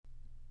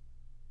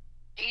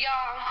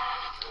Y'all,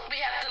 we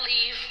have to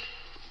leave.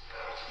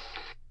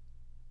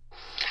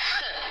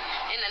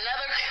 And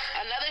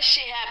another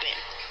shit happened.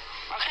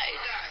 Okay?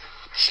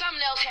 Something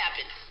else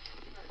happened.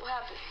 What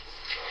happened?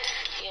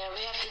 Yeah,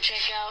 we have to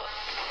check out.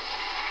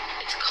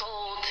 It's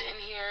cold in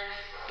here,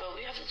 but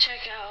we have to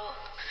check out.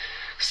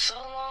 So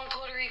long,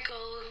 Puerto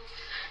Rico.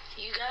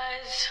 You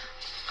guys,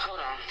 hold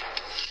on.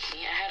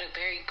 Yeah, I had a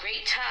very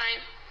great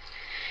time.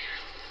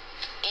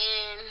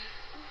 And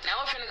now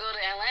we're gonna go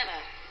to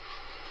Atlanta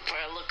for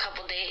a little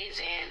couple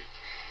days, and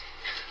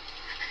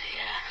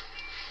yeah.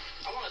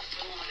 I want to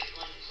film on the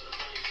plane for the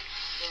plane.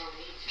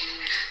 Me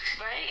too.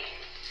 Right?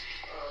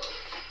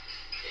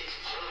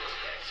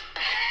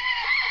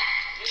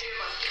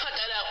 Cut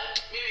that out.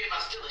 Maybe if I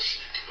steal a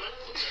sheet.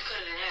 We'll just cut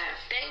it in half.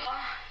 Thank you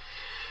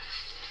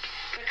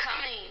for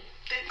coming.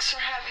 Thanks for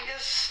having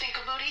us,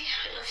 Stinker Booty.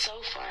 It was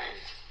so fun.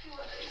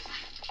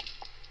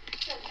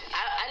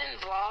 I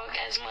didn't vlog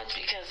as much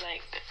because,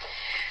 like,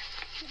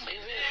 we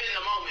really in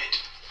the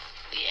moment.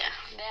 Yeah,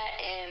 that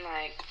and,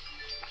 like,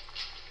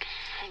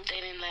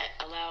 they didn't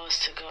allow us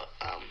to go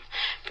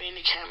bring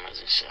the cameras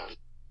and shit.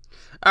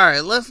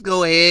 Alright, let's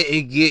go ahead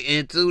and get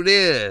into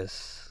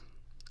this.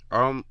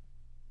 All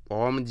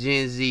my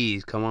Gen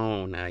Zs, come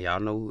on now. Y'all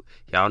know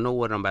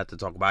what I'm about to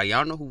talk about.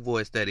 Y'all know who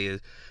voice that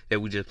is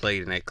that we just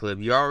played in that clip.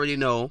 You already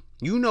know.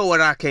 You know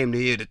what I came to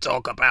here to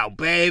talk about,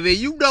 baby.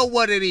 You know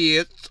what it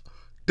is.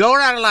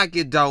 Don't act like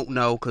you don't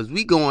know, because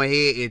we going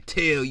ahead and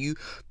tell you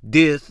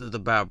this is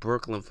about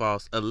Brooklyn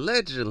Falls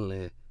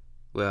allegedly.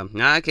 Well,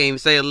 now I can't even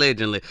say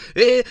allegedly.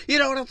 You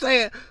know what I'm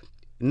saying?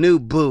 New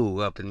boo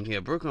up in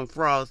here. Brooklyn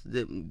Frost,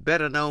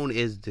 better known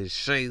as the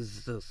Shay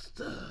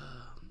Sister.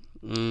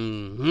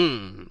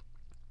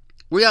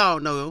 We all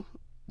know,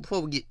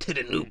 before we get to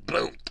the new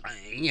boo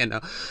thing, you know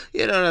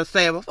what I'm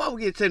saying? Before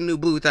we get to the new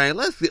boo thing,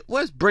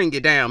 let's bring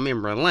it down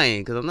memory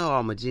lane, because I know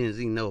all my Gen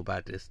Z know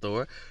about this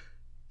story.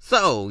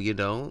 So, you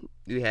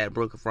had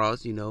Brooklyn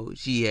Frost,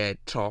 she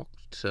had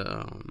talked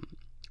to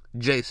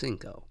Jay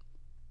Cinco.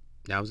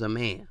 That was a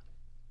man.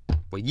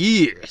 For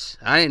years.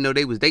 I didn't know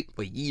they was dating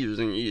for years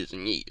and years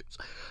and years.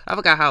 I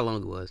forgot how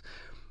long it was.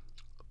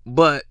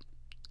 But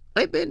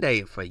they've been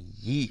dating for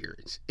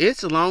years.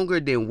 It's longer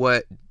than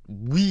what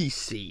we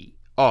see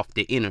off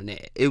the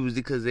internet. It was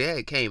because they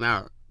had came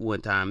out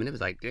one time and it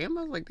was like, damn,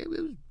 I was like, they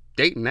was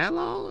dating that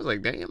long? I was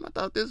like, damn, I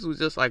thought this was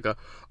just like a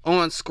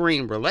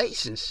on-screen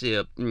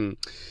relationship. And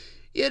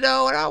when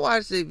I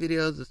watched the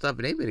videos and stuff,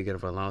 and they've been together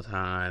for a long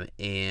time,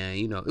 and,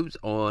 it was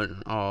on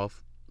and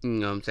off. You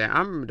know what I'm saying? I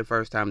remember the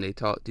first time they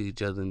talked to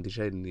each other and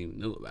Deshae didn't even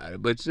know about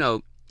it. But,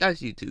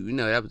 that's YouTube.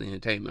 That was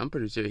entertainment. I'm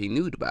pretty sure he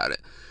knew about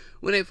it.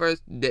 When they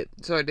first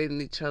started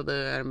dating each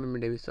other, I remember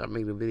they started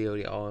making a video.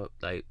 They all,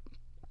 like,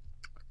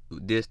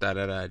 this,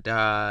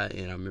 da-da-da-da.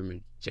 And I remember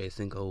Jay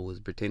Cinco was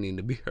pretending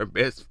to be her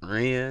best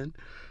friend.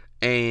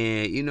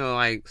 And,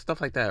 like, stuff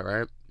like that,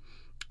 right?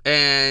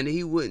 And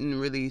he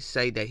wouldn't really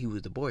say that he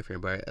was the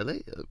boyfriend, but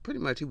pretty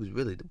much he was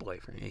really the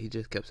boyfriend. He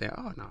just kept saying,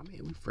 oh, no,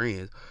 man, we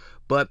friends.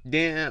 But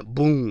then,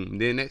 boom,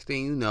 then next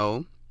thing you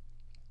know,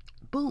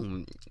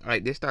 boom,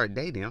 like, they started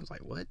dating. I was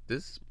like, what?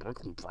 This is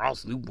Brooklyn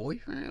Frost's new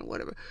boyfriend?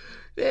 Whatever.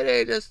 Then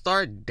they just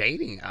started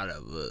dating out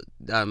of the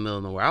middle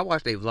of nowhere. I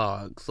watched their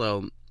vlog,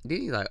 so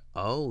then he's like,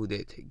 oh,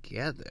 they're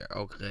together.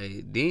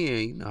 Okay.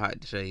 Then, you know how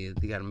to say is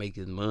he got to make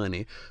his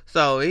money.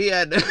 So he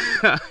had to,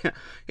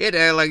 he had to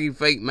act like he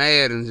fake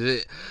mad and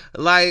shit.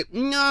 Like,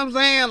 you know what I'm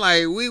saying?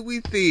 Like, we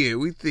see it.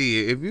 We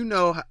see it. If you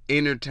know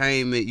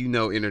entertainment, you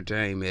know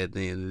entertainment at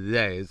the end of the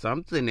day. So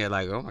I'm sitting there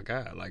like, oh my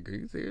God, like, are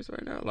you serious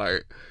right now?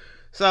 Like,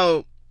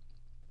 so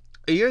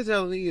you're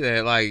telling me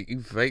that, like,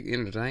 you fake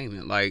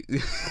entertainment. Like,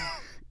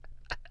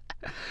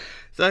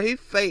 so he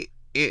fake.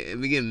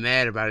 We get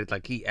mad about it,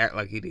 like he act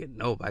like he didn't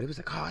know about it. He was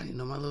like, oh, I didn't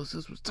know my little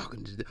sister was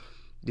talking to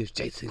this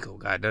Jay Cinco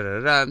guy,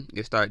 da-da-da-da.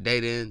 They started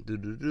dating,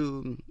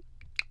 do-do-do.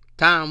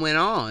 Time went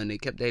on. They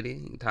kept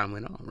dating. Time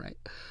went on, right?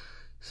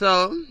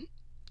 So,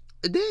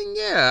 then,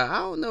 yeah, I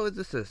don't know, is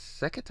this the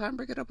second time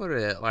breaking up or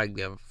that, like,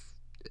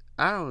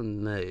 I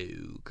don't know,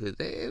 because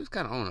it was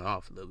kind of on and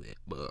off a little bit,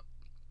 but,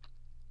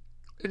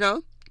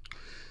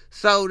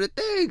 So the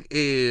thing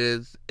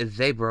is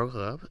they broke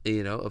up,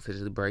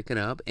 officially breaking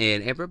up,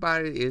 and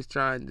everybody is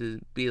trying to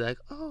be like,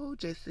 oh,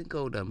 Jay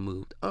Cinco done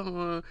moved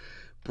on,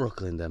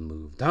 Brooklyn done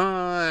moved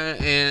on,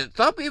 and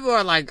some people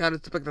are like kind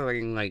of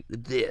speculating like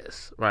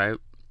this, right?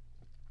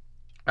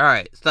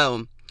 Alright,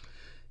 so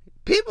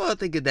people are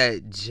thinking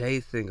that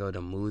Jay Cinco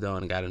done moved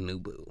on and got a new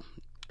boo.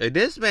 And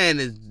this man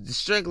is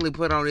strictly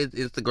put on his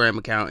Instagram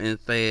account and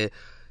said,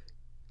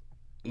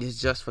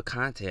 it's just for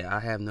content. I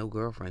have no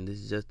girlfriend.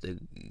 This is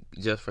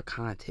just for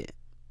content.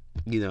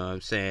 You know what I'm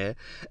saying?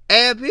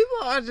 And people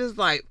are just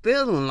like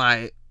feeling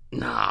like,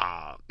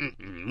 nah,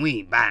 we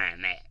ain't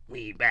buying that.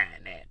 We ain't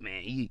buying that,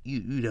 man.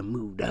 You done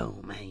moved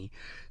on, man.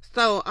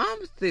 So I'm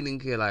sitting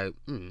here like,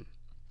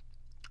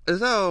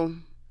 So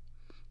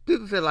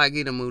people feel like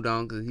he done moved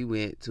on because he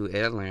went to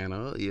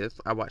Atlanta. Yes,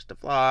 I watched the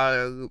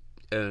vlog,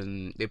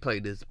 and they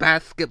played this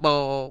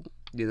basketball.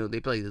 They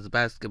played this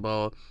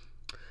basketball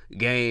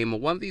game, a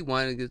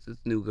 1v1 against this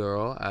new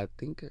girl. I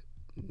think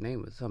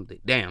name was something.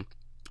 Damn.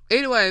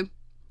 Anyway,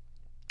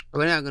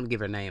 we're not gonna give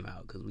her name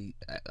out because we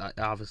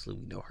obviously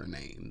we know her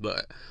name,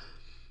 but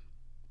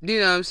you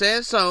know what I'm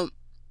saying. So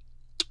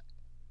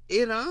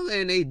you know,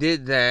 and they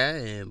did that,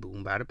 and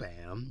boom, bada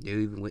bam. They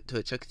even went to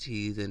a Chuck E.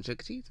 Cheese and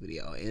Chuck E. Cheese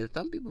video, and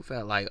some people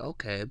felt like,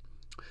 okay,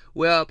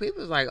 well,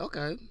 people was like,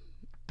 okay,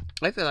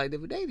 they feel like they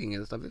were dating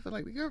and stuff. They feel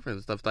like the girlfriend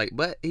and stuff. Like,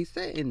 but he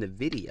said in the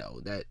video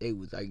that it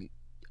was like,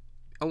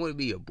 I want to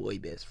be your boy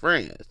best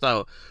friend.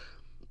 So,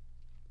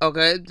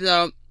 okay,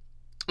 so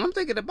I'm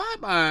thinking in my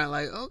mind,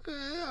 like,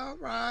 okay, all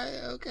right,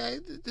 okay,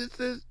 this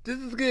is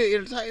good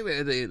entertainment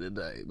at the end of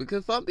the day,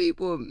 because some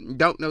people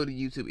don't know the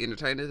YouTube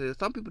entertainment, and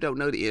some people don't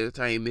know the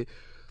entertainment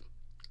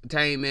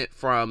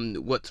from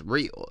what's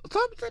real. So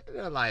I'm sitting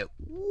there like,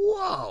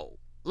 whoa,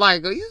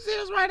 like, are you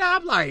serious right now?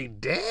 I'm like,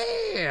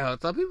 damn.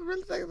 Some people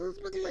really think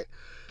this.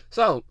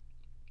 So,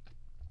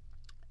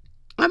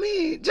 I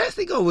mean, Jay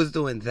Cinco was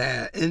doing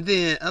that, and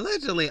then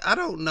allegedly, I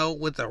don't know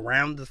what's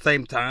around the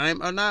same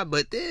time or not,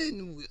 but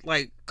then,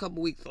 like, a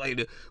couple weeks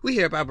later, we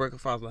hear about Brecca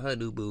Falls and her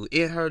new boo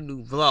in her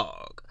new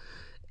vlog.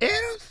 And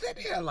I'm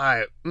sitting here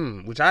like,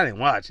 which I didn't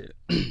watch it.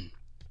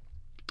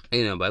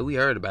 You know, but we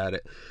heard about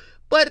it.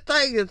 But the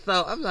thing is,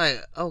 so, I'm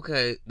like,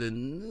 okay, the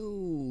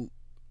new,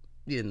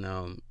 you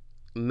know,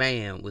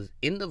 man was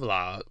in the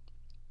vlog,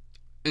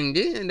 and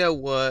then there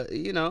was,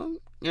 you know,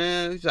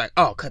 and she's like,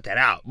 oh, cut that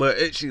out.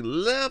 But she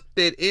left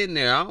it in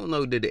there. I don't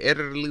know, did the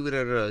editor leave it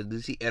or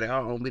did she edit her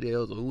own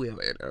videos or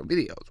whoever edited her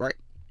videos, right?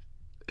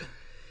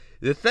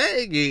 The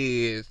thing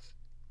is,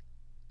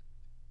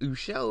 you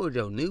showed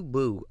your new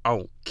boo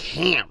on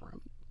camera.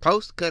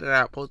 Post cut it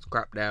out, post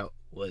cropped out,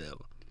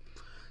 whatever.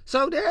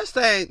 So they're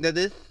saying that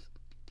this,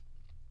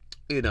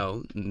 you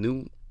know,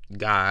 new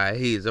guy,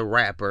 he's a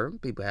rapper.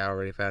 People have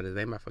already found his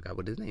name. I forgot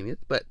what his name is.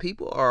 But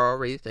people are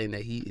already saying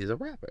that he is a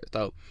rapper.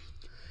 So,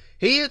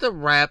 he is a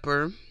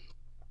rapper,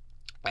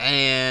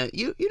 and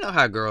you know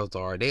how girls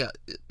are.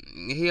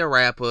 He a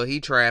rapper, he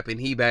trapping,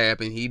 he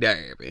bapping, he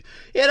dabbing.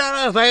 You know what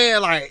I'm saying?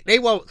 Like, they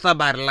want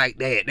somebody like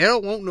that. They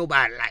don't want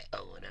nobody like,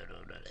 oh, no.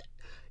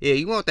 Yeah,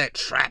 you want that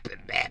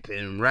trapping,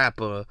 bapping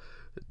rapper.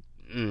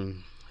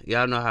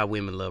 Y'all know how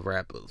women love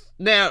rappers.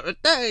 Now, the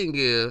thing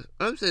is,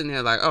 I'm sitting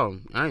here like, oh,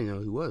 I didn't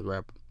know he was a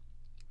rapper.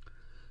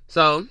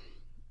 So,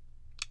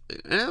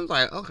 and I was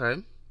like,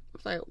 okay.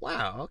 It's like,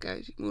 wow,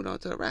 okay, she moved on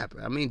to the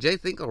rapper. I mean, Jay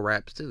Cinco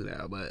raps too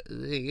now, but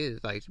the thing is,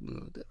 like, she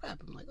moved on to the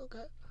rapper. I'm like,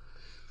 okay.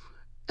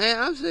 And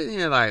I'm sitting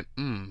here like,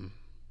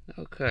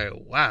 okay,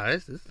 wow,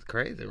 this is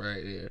crazy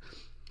right here.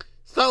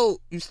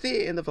 So, you see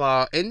it in the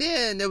vlog, and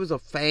then there was a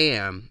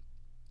fan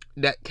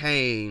that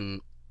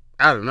came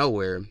out of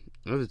nowhere.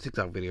 It was a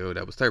TikTok video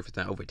that was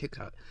surfacing over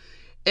TikTok.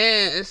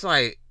 And it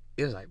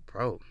was like,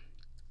 bro,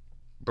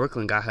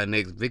 Brooklyn got her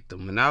next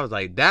victim. And I was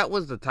like, that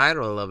was the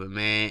title of it,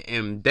 man.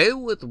 And they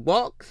was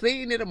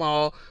seeing it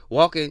all,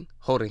 walking,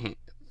 holding hands.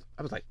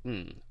 I was like,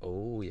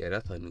 oh yeah,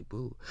 that's her new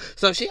boo.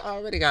 So she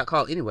already got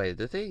caught anyway.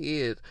 The thing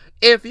is,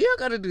 if you're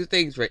gonna do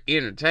things for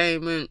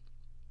entertainment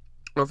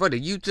or for the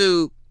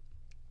YouTube,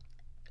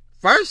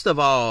 first of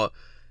all,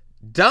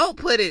 don't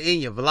put it in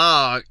your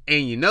vlog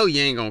and you know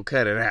you ain't gonna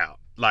cut it out.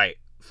 Like,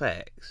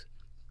 facts.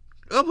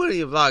 Don't put it in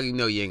your vlog, you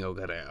know you ain't gonna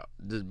cut it out.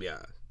 Just be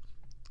honest.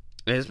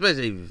 And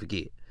especially if you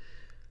forget.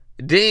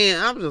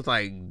 Then I'm just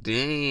like,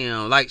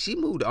 damn. Like, she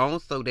moved on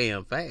so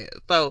damn fast.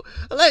 So,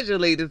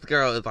 allegedly, this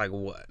girl is like,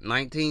 what,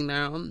 19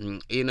 now?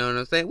 You know what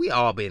I'm saying? We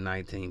all been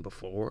 19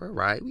 before,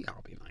 right? We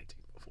all been 19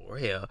 before.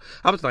 Hell,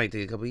 I was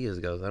 19 a couple years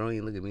ago, so don't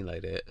even look at me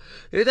like that.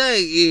 The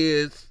thing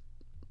is,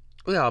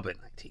 we all been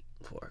 19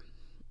 before.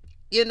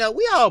 You know,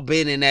 we all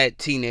been in that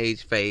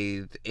teenage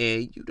phase,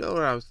 and you know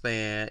what I'm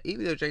saying?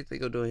 Even though Jay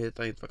Cinco doing his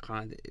things for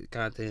content,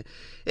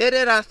 and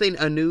then I seen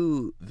a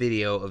new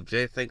video of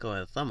Jay Cinco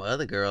and some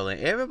other girl, and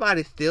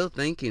everybody's still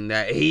thinking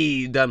that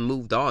he done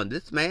moved on.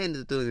 This man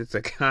is doing this for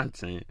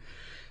content,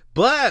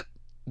 but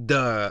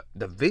the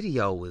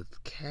video was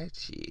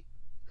catchy.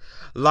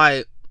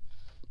 Like,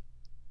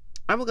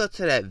 I'm gonna go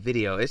to that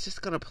video. It's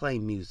just gonna play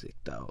music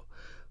though.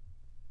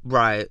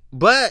 Right,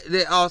 but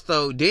then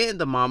also, then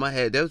the mama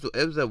had, it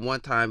was one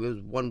time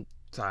in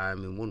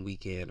one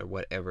weekend or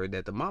whatever,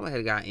 that the mama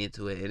had got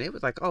into it, and it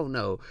was like, oh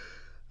no,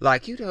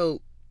 like, you know,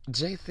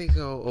 Jay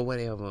Cinco or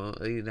whatever,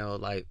 you know,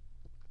 like,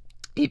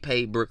 he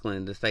paid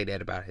Brooklyn to say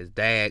that about his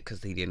dad,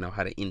 because he didn't know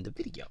how to end the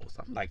video.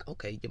 So I'm like,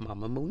 okay, your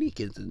mama Monique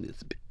is in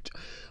this bitch.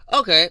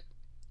 Okay,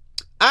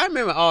 I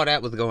remember all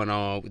that was going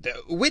on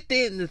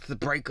within this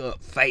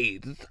breakup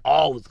phase. It's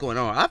all was going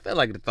on. I feel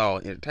like it's all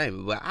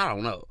entertainment, but I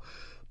don't know.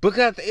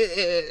 Because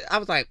I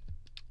was like,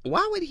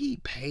 why would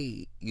he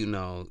pay, you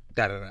know,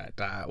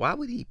 why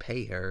would he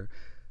pay her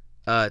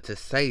to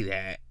say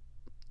that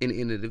in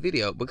the end of the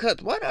video? Because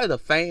one of the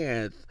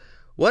fans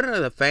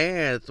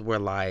were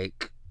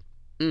like,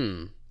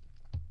 I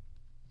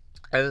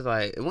was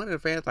like, one of the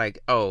fans like,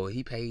 oh,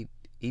 he paid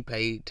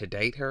to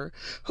date her?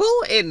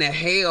 Who in the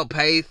hell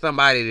pays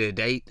somebody to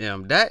date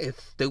them? That is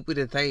stupid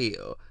as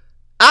hell.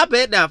 I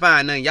bet not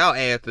find none of y'all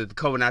asses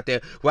coming out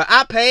there. Well,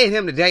 I paid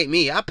him to date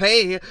me. I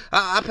paid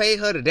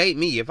her to date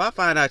me. If I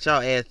find out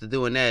y'all asses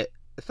doing that,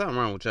 something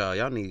wrong with y'all.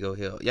 Y'all need to go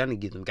help. Y'all need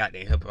to get some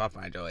goddamn help if I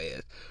find your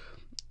ass.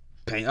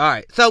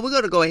 Alright, so we're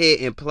going to go ahead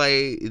and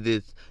play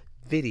this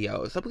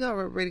video. So we're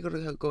already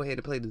going to go ahead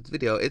and play this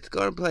video. It's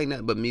going to play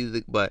nothing but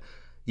music, but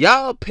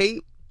y'all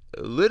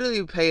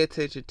literally pay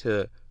attention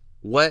to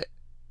what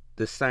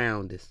the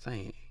sound is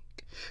saying.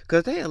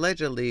 Because they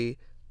allegedly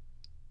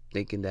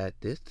thinking that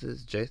this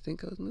is Jay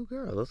Cinco's new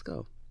girl. Let's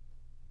go.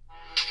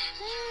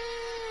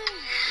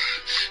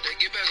 They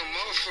get back a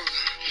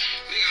motherfucker.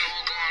 Nigga,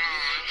 what going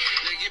on?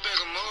 They get back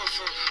a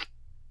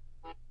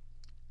motherfucker.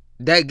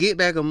 That get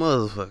back a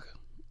motherfucker.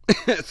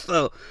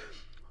 So,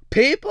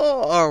 people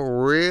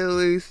are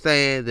really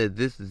saying that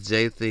this is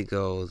Jay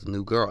Cinco's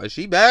new girl. And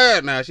she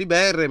bad now. She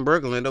bad in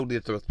Brooklyn. No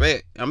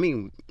disrespect. I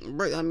mean, you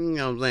know what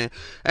I'm saying?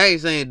 I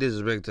ain't saying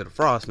disrespect to the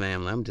Frost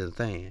family. I'm just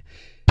saying.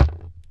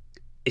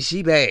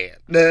 She bad.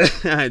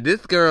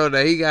 This girl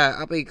that he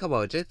got, I mean, come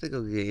on. Jay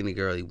Cinco can get any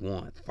girl he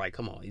wants. Like,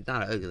 come on. He's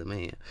not an ugly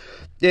man.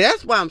 Yeah,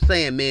 that's why I'm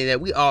saying, man,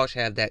 that we all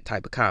should have that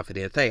type of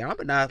confidence. Hey, I'm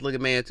a nice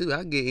looking man, too. I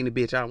can get any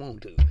bitch I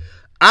want to.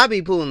 I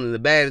be pulling the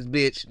baddest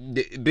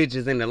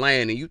bitches in the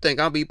land, and you think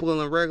I'll be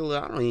pulling regular?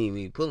 I don't even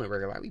be pulling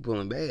regular. I be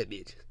pulling bad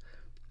bitches.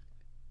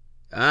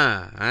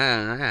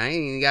 I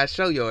ain't even got to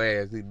show your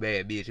ass these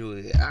bad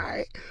bitches.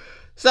 Alright?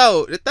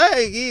 So, the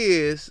thing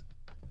is,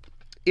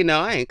 you know,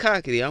 I ain't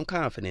cocky. I'm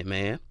confident,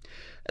 man.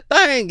 The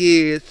thing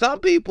is, some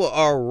people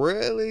are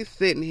really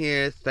sitting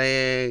here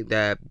saying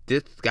that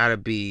this gotta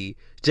be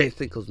Jay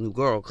Cinco's new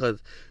girl,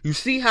 because you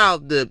see how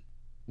the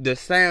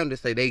sound to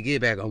say they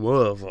get back a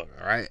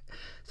motherfucker, right?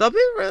 So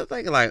people are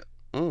thinking like,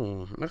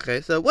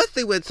 okay. So let's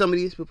see what some of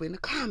these people in the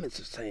comments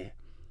are saying.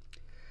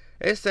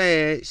 They're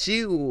saying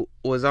she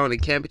was on a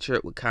camping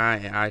trip with Kai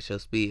and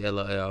Aisha Speed.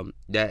 LOL.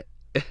 That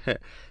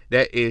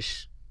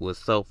ish was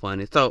so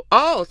funny. So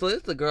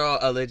it's a girl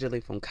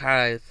allegedly from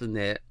Kai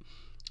Cenat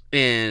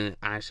and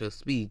Aisha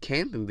Speed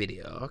camping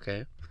video.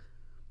 Okay.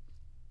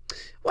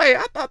 Wait,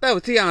 I thought that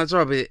was Tiana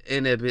Trump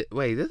in that bit.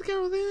 Wait, this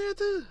girl was in there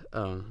too?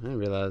 Oh, I didn't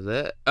realize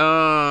that.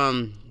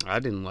 I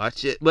didn't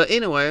watch it. But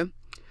anyway.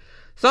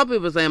 Some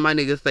people saying my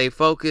nigga stay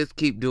focused,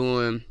 keep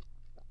doing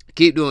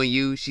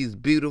you. She's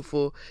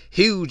beautiful.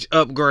 Huge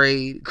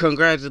upgrade.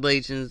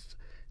 Congratulations.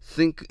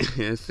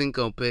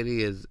 Cinco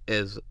petty as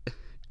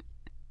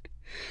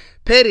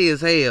petty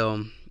as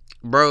hell.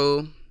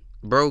 Bro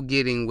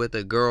getting with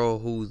a girl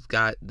who's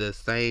got the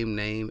same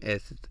name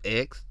as his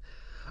ex.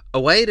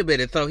 Oh, wait a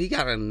minute. So he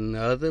got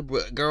another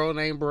girl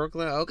named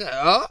Brooklyn? Okay.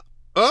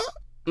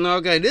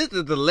 Okay, this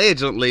is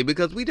allegedly,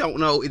 because we don't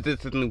know if this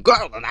is a new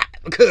girl or not.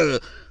 Because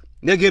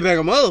they get back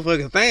a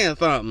motherfucker saying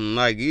something.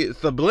 Like, it's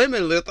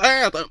subliminally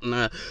saying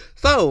something.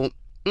 So,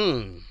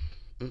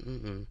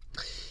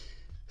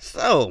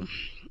 So,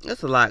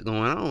 there's a lot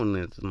going on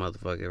in this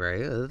motherfucker right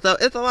here. So,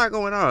 it's a lot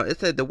going on. It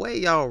said the way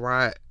y'all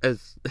ride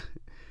is...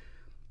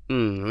 we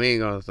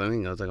ain't gonna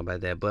talk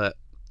about that, but...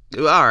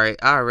 Alright,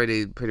 I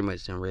already pretty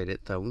much done read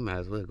it, so we might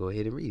as well go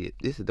ahead and read it.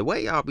 This is the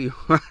way y'all be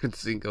riding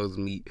Cinco's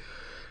meat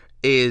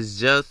is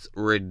just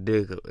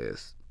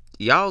ridiculous.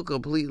 Y'all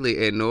completely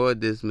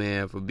ignored this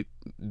man for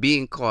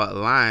being caught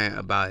lying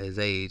about his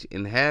age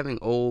and having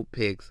old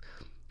pics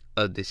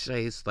of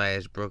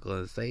Deshae /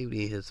 Brooklyn saved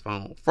in his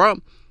phone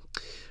from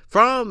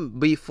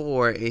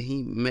before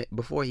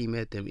he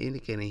met them,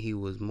 indicating he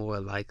was more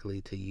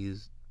likely to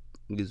use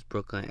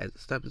Brooklyn as a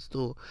stepping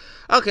stool.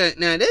 Okay,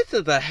 now this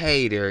is a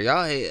hater.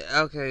 Y'all hate.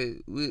 Okay,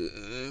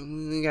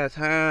 we got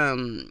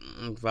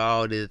time for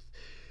all this.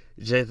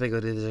 Jay Cinco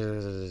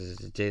this,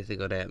 Jay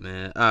Cinco that,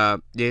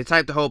 man. They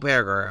typed the whole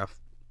paragraph.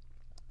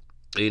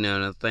 You know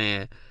what I'm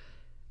saying?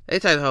 They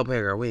typed the whole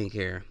paragraph. We ain't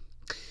care.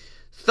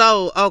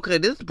 So, okay,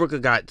 this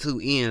Brooklyn got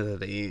two ends at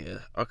the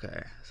end.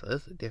 Okay, so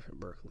this is a different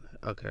Brooklyn.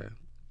 Okay.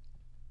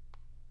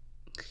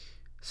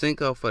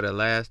 Cinco for the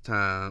last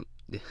time.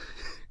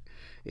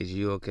 Is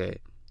you okay?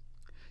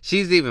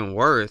 She's even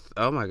worse.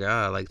 Oh my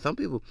god, like some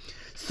people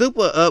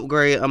super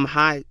upgrade. I'm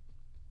high.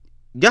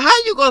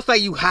 How you gonna say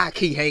you high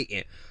key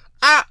hating?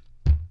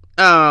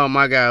 Oh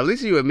my god, at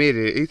least you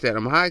admitted it. He said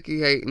I'm high key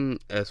hating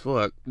as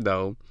fuck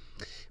though.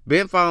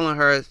 Been following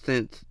her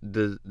since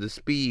the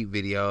speed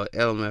video,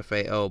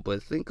 LMFAO,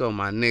 but Cinco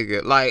my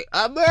nigga. Like,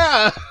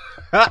 bruh.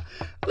 At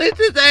least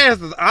his ass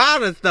is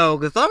honest though,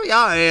 cause some of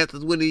y'all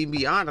asses wouldn't even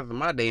be honest in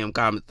my damn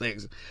comment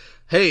section.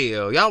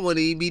 Hell, y'all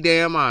wouldn't even be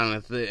damn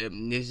honest.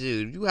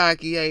 You high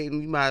key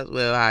hating, you might as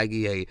well high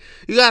key hate.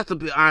 You got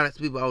some honest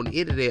people on the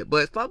internet,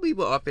 but some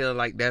people are feeling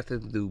like that's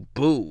his new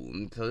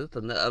boo. So it's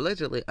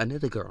allegedly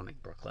another girl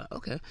named Brooklyn.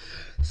 Okay,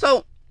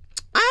 so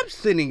I'm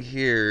sitting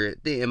here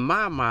in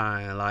my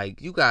mind,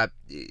 like, you got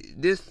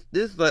this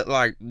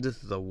like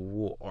this is a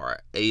war,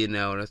 you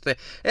know what I'm saying?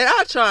 And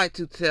I try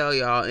to tell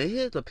y'all, and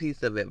here's a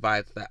piece of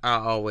advice that I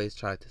always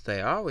try to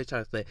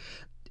say.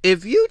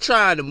 If you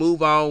try to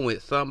move on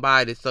with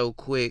somebody so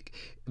quick,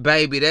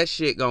 baby, that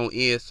shit gonna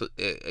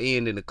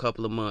end in a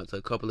couple of months,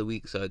 a couple of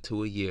weeks, or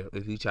to a year.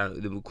 If you try to,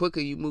 the quicker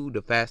you move,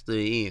 the faster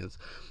it ends.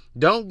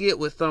 Don't get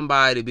with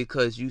somebody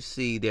because you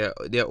see their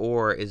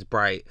aura is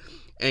bright,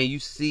 and you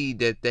see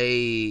that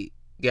they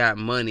got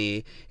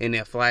money and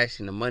they're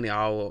flashing the money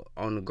all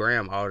on the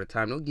gram all the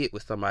time. Don't get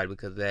with somebody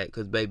because of that.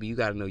 Because, baby, you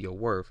got to know your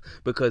worth.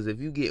 Because if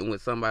you getting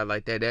with somebody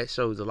like that, that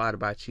shows a lot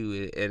about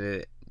you,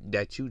 and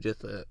that you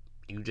just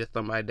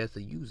somebody that's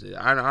a user.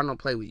 I don't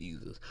play with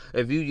users.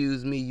 If you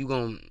use me, you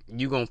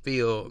gonna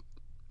feel.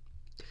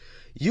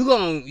 You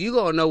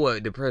gonna know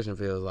what depression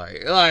feels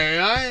like. Like,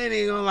 I ain't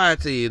even gonna lie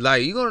to you.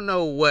 Like, you gonna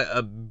know what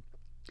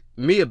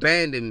me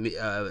abandonment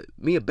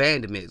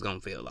is gonna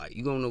feel like.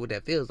 You gonna know what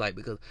that feels like,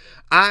 because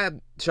I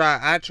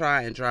try.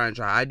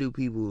 I do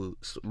people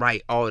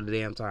right all the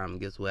damn time, and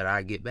guess what?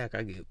 I get back.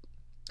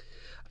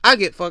 I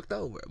get fucked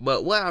over.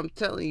 But what I'm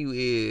telling you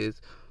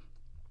is,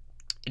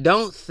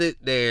 don't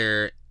sit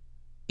there,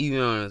 you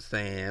know what I'm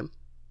saying,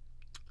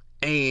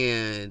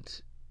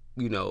 and,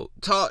 you know,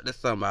 talk to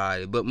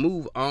somebody, but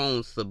move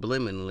on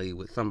subliminally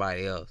with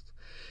somebody else,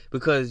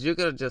 because you're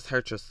gonna just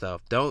hurt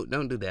yourself. Don't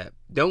do that.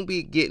 Don't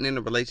be getting in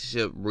a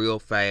relationship real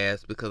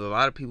fast, because a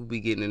lot of people be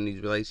getting in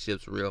these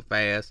relationships real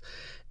fast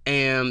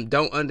and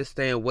don't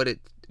understand what it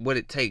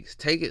takes.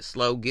 Take it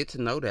slow. Get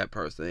to know that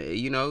person.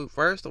 You know,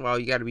 first of all,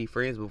 you got to be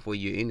friends before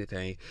you're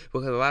anything,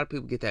 because a lot of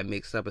people get that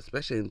mixed up,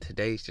 especially in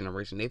today's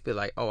generation. They feel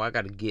like, oh, I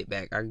got to get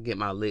back. I can get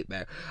my lit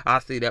back. I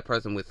see that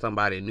person with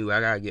somebody new.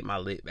 I got to get my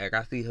lit back.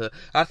 I see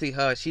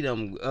her. She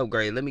done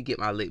upgrade. Let me get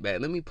my lit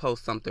back. Let me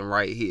post something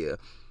right here.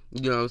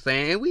 You know what I'm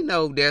saying? And we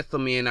know there's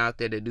some men out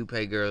there that do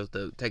pay girls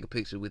to take a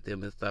picture with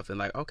them and stuff, and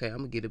like, okay,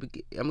 I'm gonna get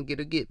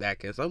a get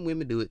back. And some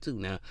women do it too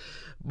now.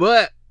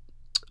 But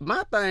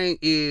my thing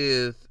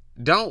is,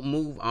 don't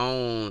move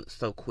on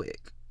so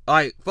quick.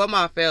 Like, for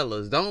my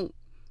fellas, don't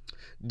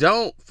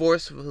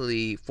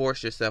forcefully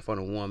force yourself on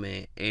a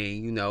woman, and,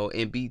 you know,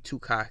 and be too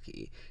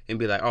cocky and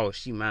be like, oh,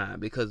 she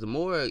mine. Because the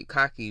more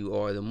cocky you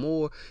are, the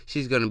more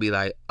she's gonna be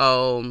like,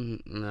 oh,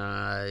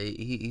 nah,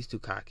 he's too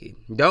cocky.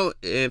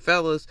 And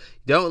fellas,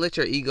 don't let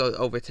your ego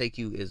overtake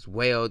you as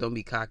well. Don't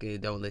be cocky,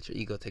 and don't let your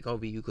ego take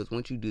over you, because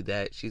once you do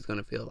that, she's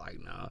gonna feel like,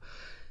 nah.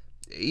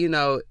 You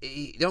know,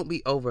 don't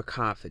be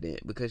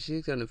overconfident, because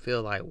she's gonna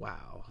feel like,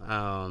 wow,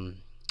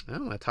 I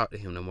don't want to talk to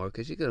him no more,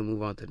 because you're going to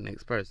move on to the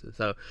next person.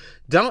 So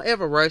don't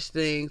ever rush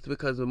things,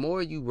 because the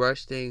more you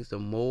rush things, the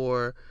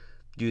more,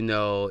 you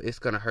know, it's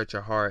going to hurt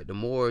your heart. The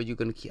more you're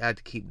going to have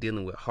to keep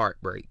dealing with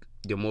heartbreak.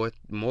 The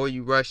more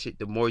you rush it,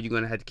 the more you're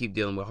going to have to keep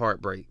dealing with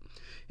heartbreak.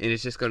 And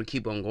it's just going to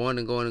keep on going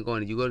and going and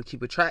going. And you're going to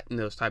keep attracting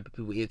those type of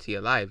people into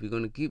your life. You're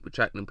going to keep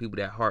attracting people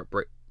that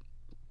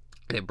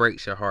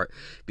breaks your heart,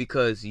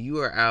 because you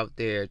are out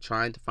there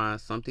trying to find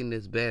something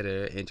that's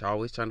better, and you're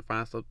always trying to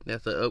find something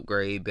that's an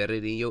upgrade, better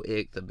than your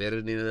ex or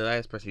better than the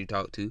last person you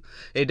talked to.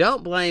 And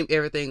don't blame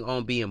everything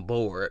on being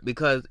bored,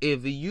 because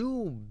if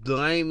you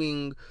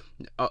blaming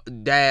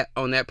that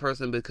on that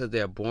person because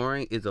they're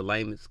boring is a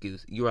lame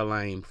excuse. You are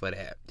lame for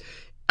that.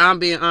 I'm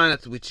being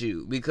honest with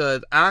you,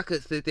 because I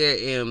could sit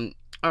there and,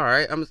 all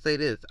right, I'm gonna say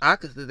this. I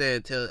could sit there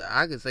and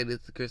I could say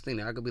this to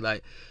Christina. I could be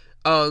like,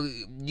 oh,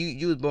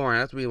 you was boring.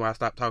 That's the reason why I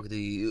stopped talking to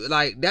you.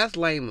 Like, that's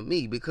lame of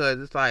me, because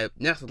it's like,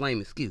 that's a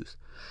lame excuse.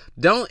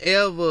 Don't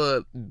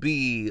ever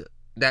be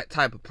that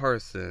type of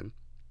person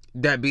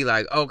that be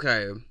like,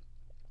 okay,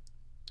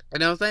 you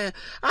know what I'm saying?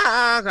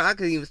 I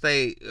could even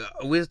say,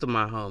 Wisdom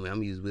my homie. I'm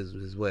gonna use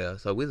Wisdom as well.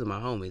 So Wisdom my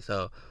homie.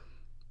 So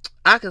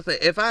I could say,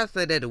 if I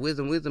said that to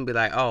Wisdom be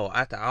like, oh,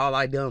 after all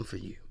I done for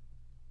you.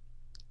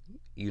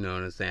 You know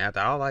what I'm saying?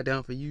 After all I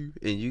done for you,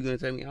 and you gonna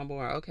tell me I'm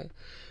boring? Okay.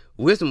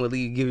 Wisdom will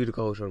give you the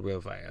cold shoulder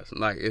real fast.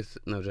 Like, it's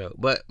no joke.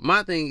 But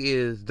my thing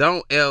is,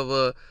 don't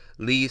ever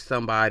leave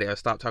somebody or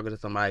stop talking to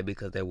somebody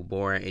because they were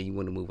boring and you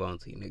want to move on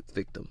to your next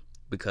victim,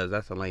 because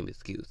that's a lame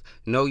excuse.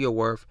 Know your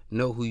worth,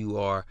 know who you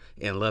are,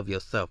 and love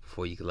yourself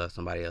before you can love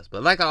somebody else.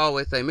 But like I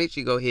always say, make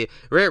sure you go hit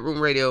Red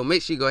Room Radio.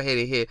 Make sure you go ahead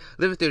and hit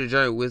Living Through the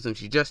Journey with Wisdom.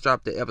 She just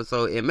dropped the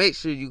episode. And make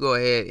sure you go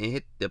ahead and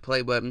hit the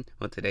play button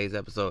on today's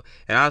episode.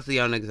 And I'll see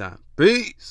y'all next time. Peace.